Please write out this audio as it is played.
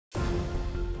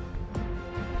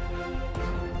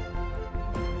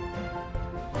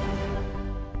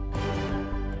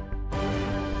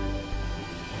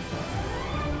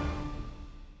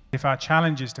If our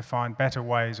challenge is to find better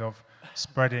ways of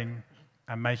spreading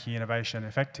and making innovation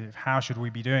effective, how should we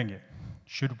be doing it?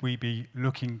 Should we be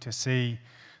looking to see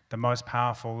the most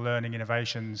powerful learning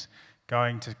innovations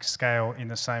going to scale in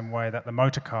the same way that the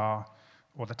motor car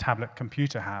or the tablet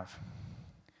computer have?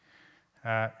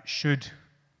 Should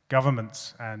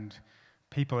governments and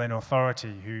people in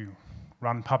authority who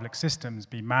run public systems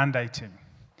be mandating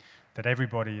that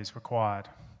everybody is required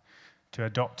to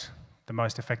adopt the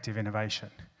most effective innovation?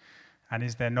 And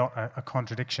is there not a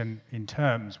contradiction in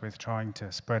terms with trying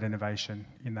to spread innovation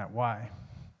in that way?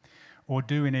 Or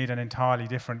do we need an entirely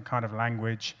different kind of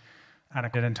language and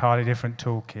an entirely different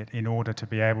toolkit in order to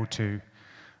be able to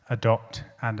adopt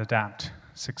and adapt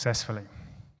successfully?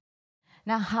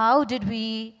 Now, how did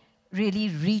we really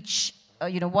reach,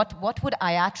 what would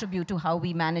I attribute to how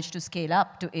we managed to scale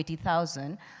up to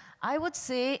 80,000? I would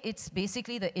say it's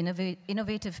basically the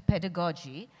innovative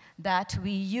pedagogy that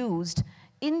we used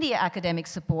in the academic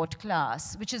support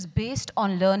class, which is based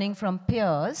on learning from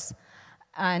peers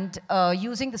and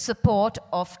using the support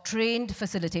of trained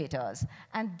facilitators.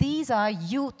 And these are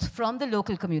youth from the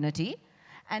local community,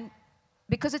 and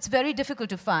because it's very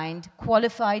difficult to find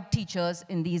qualified teachers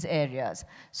in these areas.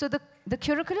 So the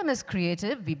curriculum is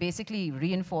creative. We basically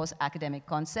reinforce academic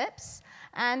concepts,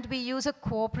 and we use a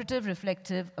cooperative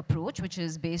reflective approach, which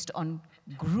is based on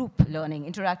group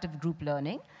learning, interactive group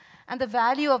learning. And the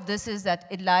value of this is that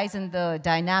it lies in the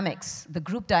dynamics, the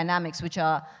group dynamics, which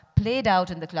are played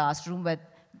out in the classroom, where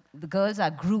the girls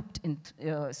are grouped in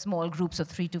small groups of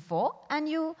 3 to 4, and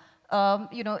you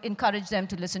encourage them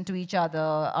to listen to each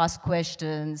other, ask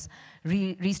questions,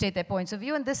 restate their points of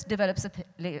view, and this develops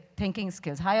thinking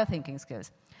skills, higher thinking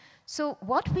skills. So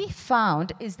what we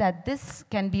found is that this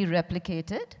can be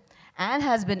replicated and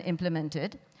has been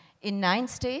implemented in 9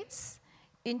 states,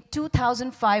 in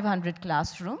 2,500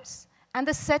 classrooms, and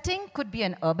the setting could be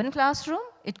an urban classroom,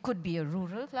 it could be a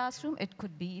rural classroom, it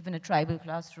could be even a tribal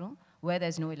classroom where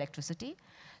there's no electricity.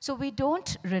 So we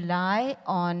don't rely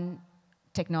on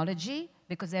technology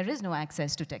because there is no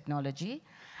access to technology.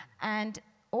 And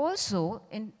also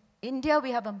in India we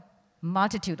have a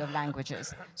multitude of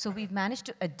languages. So we've managed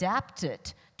to adapt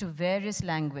it to various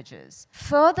languages.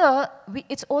 Further,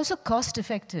 it's also cost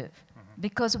effective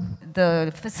because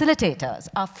the facilitators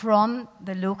are from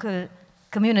the local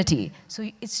community. So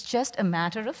it's just a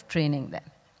matter of training them.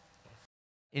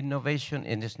 Innovation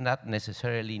is not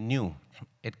necessarily new.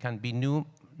 It can be new,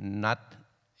 not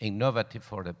innovative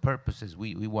for the purposes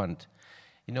we want.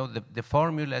 You know, the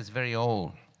formula is very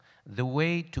old. The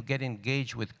way to get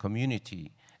engaged with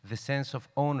community, the sense of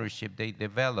ownership they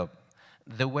develop,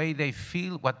 the way they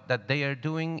feel that they are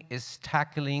doing is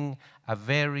tackling a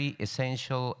very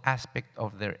essential aspect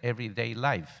of their everyday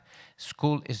life.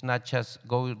 School is not just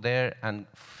go there and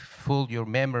fill your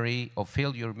memory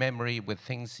with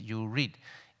things you read.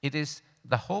 It is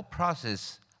the whole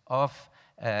process of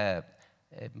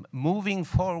moving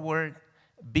forward,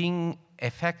 being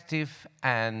effective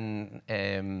and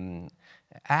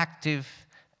active,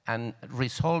 and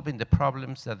resolving the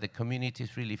problems that the community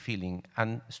is really feeling,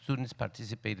 and students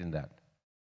participate in that.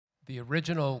 The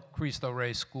original Cristo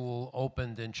Rey School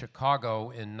opened in Chicago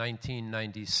in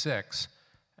 1996,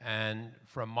 and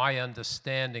from my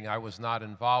understanding, I was not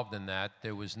involved in that.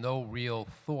 There was no real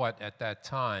thought at that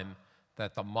time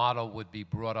that the model would be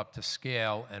brought up to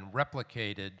scale and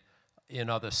replicated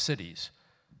in other cities.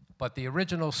 But the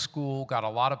original school got a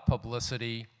lot of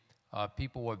publicity.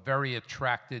 People were very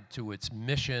attracted to its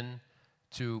mission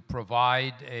to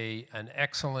provide an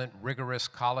excellent, rigorous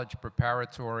college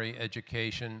preparatory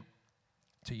education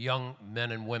to young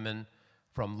men and women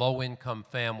from low-income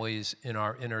families in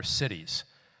our inner cities.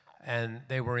 And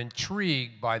they were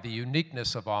intrigued by the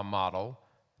uniqueness of our model,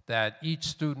 that each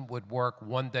student would work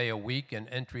 1 day a week in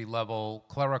entry-level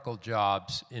clerical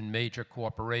jobs in major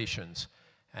corporations.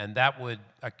 And that would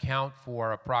account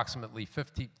for approximately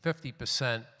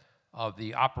 50% of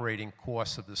the operating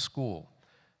costs of the school.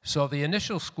 So the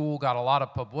initial school got a lot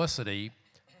of publicity,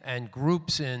 and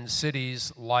groups in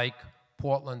cities like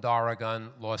Portland,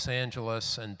 Oregon, Los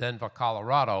Angeles, and Denver,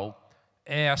 Colorado,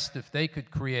 asked if they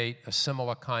could create a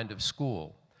similar kind of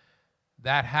school.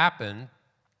 That happened.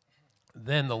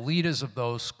 Then the leaders of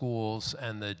those schools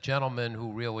and the gentleman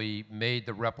who really made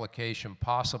the replication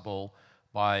possible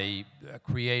by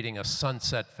creating a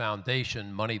sunset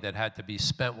foundation, money that had to be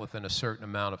spent within a certain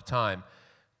amount of time,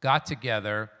 got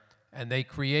together and they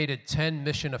created 10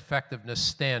 mission effectiveness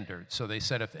standards. So they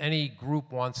said if any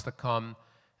group wants to come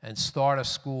and start a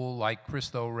school like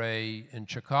Cristo Rey in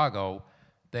Chicago,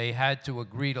 they had to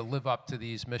agree to live up to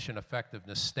these mission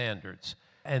effectiveness standards.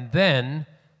 And then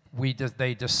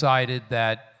they decided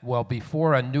that, well,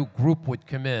 before a new group would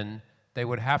come in, they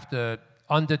would have to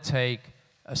undertake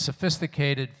a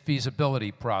sophisticated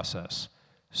feasibility process.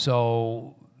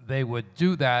 So they would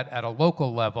do that at a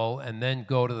local level and then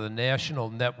go to the national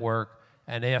network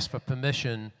and ask for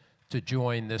permission to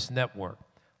join this network.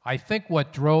 I think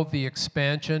what drove the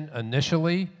expansion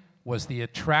initially was the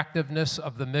attractiveness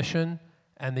of the mission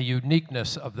and the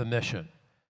uniqueness of the mission.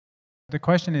 The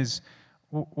question is,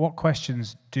 what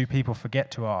questions do people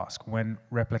forget to ask when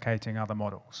replicating other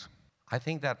models? I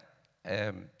think that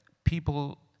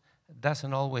people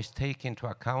doesn't always take into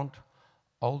account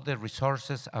all the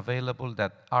resources available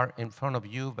that are in front of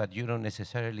you, but you don't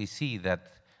necessarily see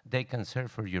that they can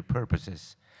serve for your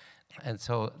purposes. And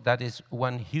so that is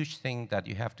one huge thing that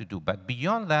you have to do. But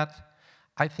beyond that,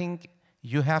 I think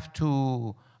you have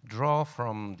to draw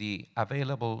from the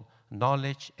available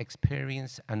knowledge,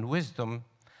 experience, and wisdom.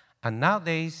 And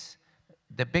nowadays,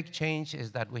 the big change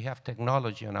is that we have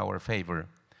technology in our favor.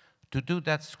 To do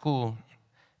that school,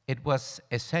 it was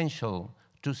essential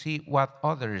to see what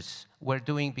others were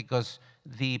doing, because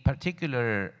the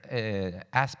particular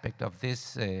aspect of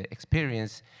this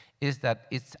experience is that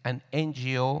it's an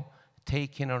NGO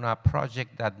taking on a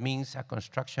project that means a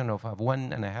construction of a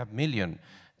 1.5 million.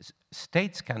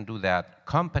 States can do that,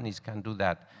 companies can do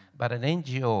that, but an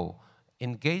NGO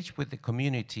engaged with the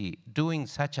community doing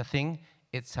such a thing,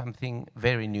 it's something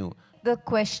very new. The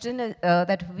question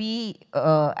that we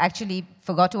actually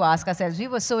forgot to ask ourselves, we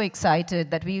were so excited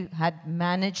that we had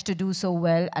managed to do so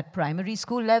well at primary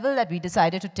school level that we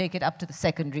decided to take it up to the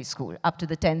secondary school, up to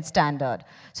the 10th standard.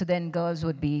 So then girls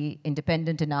would be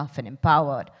independent enough and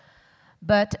empowered.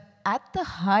 But at the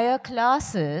higher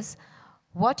classes,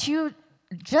 the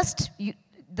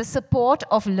support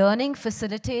of learning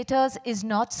facilitators is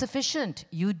not sufficient.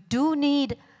 You do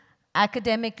need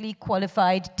academically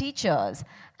qualified teachers,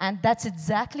 and that's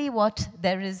exactly what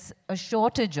there is a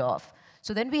shortage of.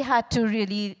 So then we had to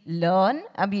really learn,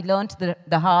 and we learned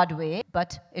the hard way,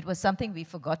 but it was something we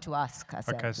forgot to ask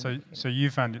ourselves. Okay, so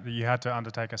you found that you had to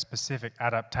undertake a specific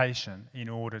adaptation in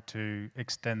order to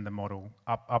extend the model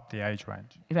up the age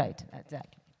range. Right,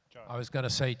 exactly. I was going to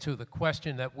say, too, the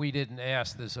question that we didn't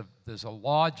ask, there's a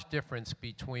large difference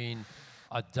between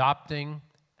adopting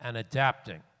and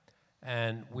adapting.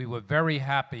 And we were very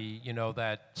happy, you know,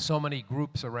 that so many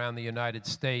groups around the United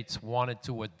States wanted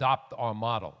to adopt our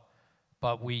model.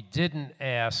 But we didn't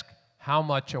ask, how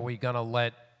much are we going to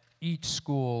let each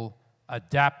school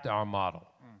adapt our model?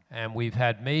 And we've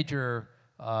had major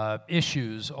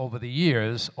issues over the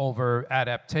years over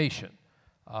adaptation.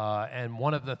 And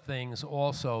one of the things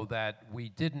also that we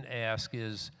didn't ask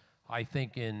is, I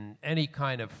think in any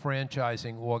kind of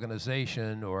franchising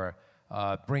organization or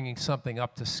bringing something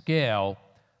up to scale,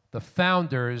 the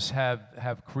founders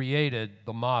have created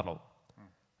the model.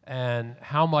 And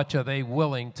how much are they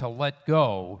willing to let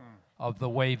go of the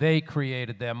way they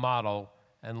created their model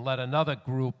and let another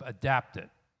group adapt it?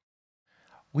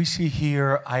 We see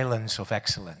here islands of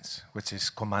excellence, which is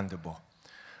commendable.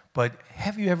 But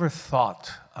have you ever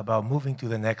thought about moving to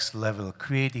the next level,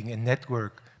 creating a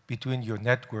network between your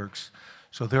networks,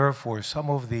 so therefore some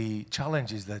of the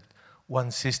challenges that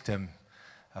one system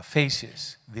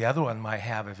faces, the other one might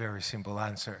have a very simple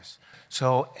answers.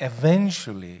 So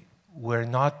eventually, we're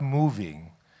not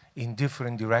moving in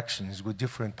different directions with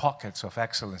different pockets of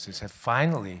excellences. And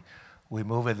finally, we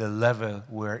move at the level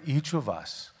where each of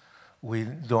us, we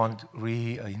don't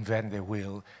reinvent the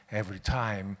wheel every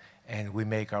time, and we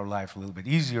make our life a little bit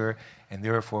easier, and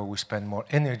therefore we spend more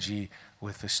energy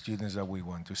with the students that we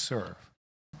want to serve.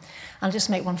 I'll just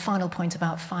make one final point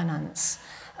about finance.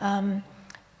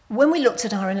 When we looked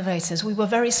at our innovators, we were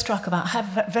very struck about how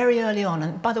very early on,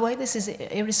 and by the way, this is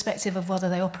irrespective of whether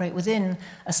they operate within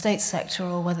a state sector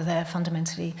or whether they're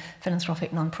fundamentally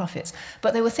philanthropic non-profits,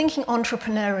 but they were thinking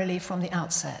entrepreneurially from the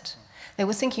outset. They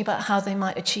were thinking about how they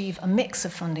might achieve a mix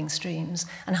of funding streams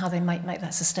and how they might make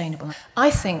that sustainable.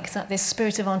 I think that this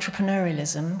spirit of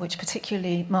entrepreneurialism, which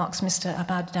particularly marks Mr.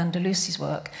 Abad Dandalusi's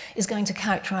work, is going to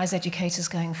characterize educators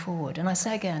going forward. And I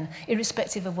say again,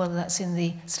 irrespective of whether that's in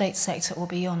the state sector or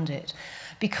beyond it,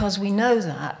 because we know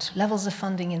that levels of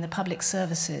funding in the public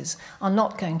services are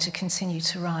not going to continue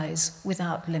to rise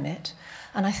without limit.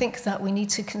 And I think that we need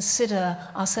to consider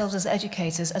ourselves as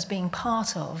educators as being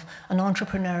part of an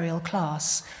entrepreneurial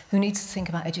class who need to think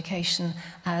about education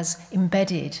as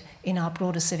embedded in our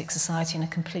broader civic society in a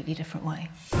completely different way.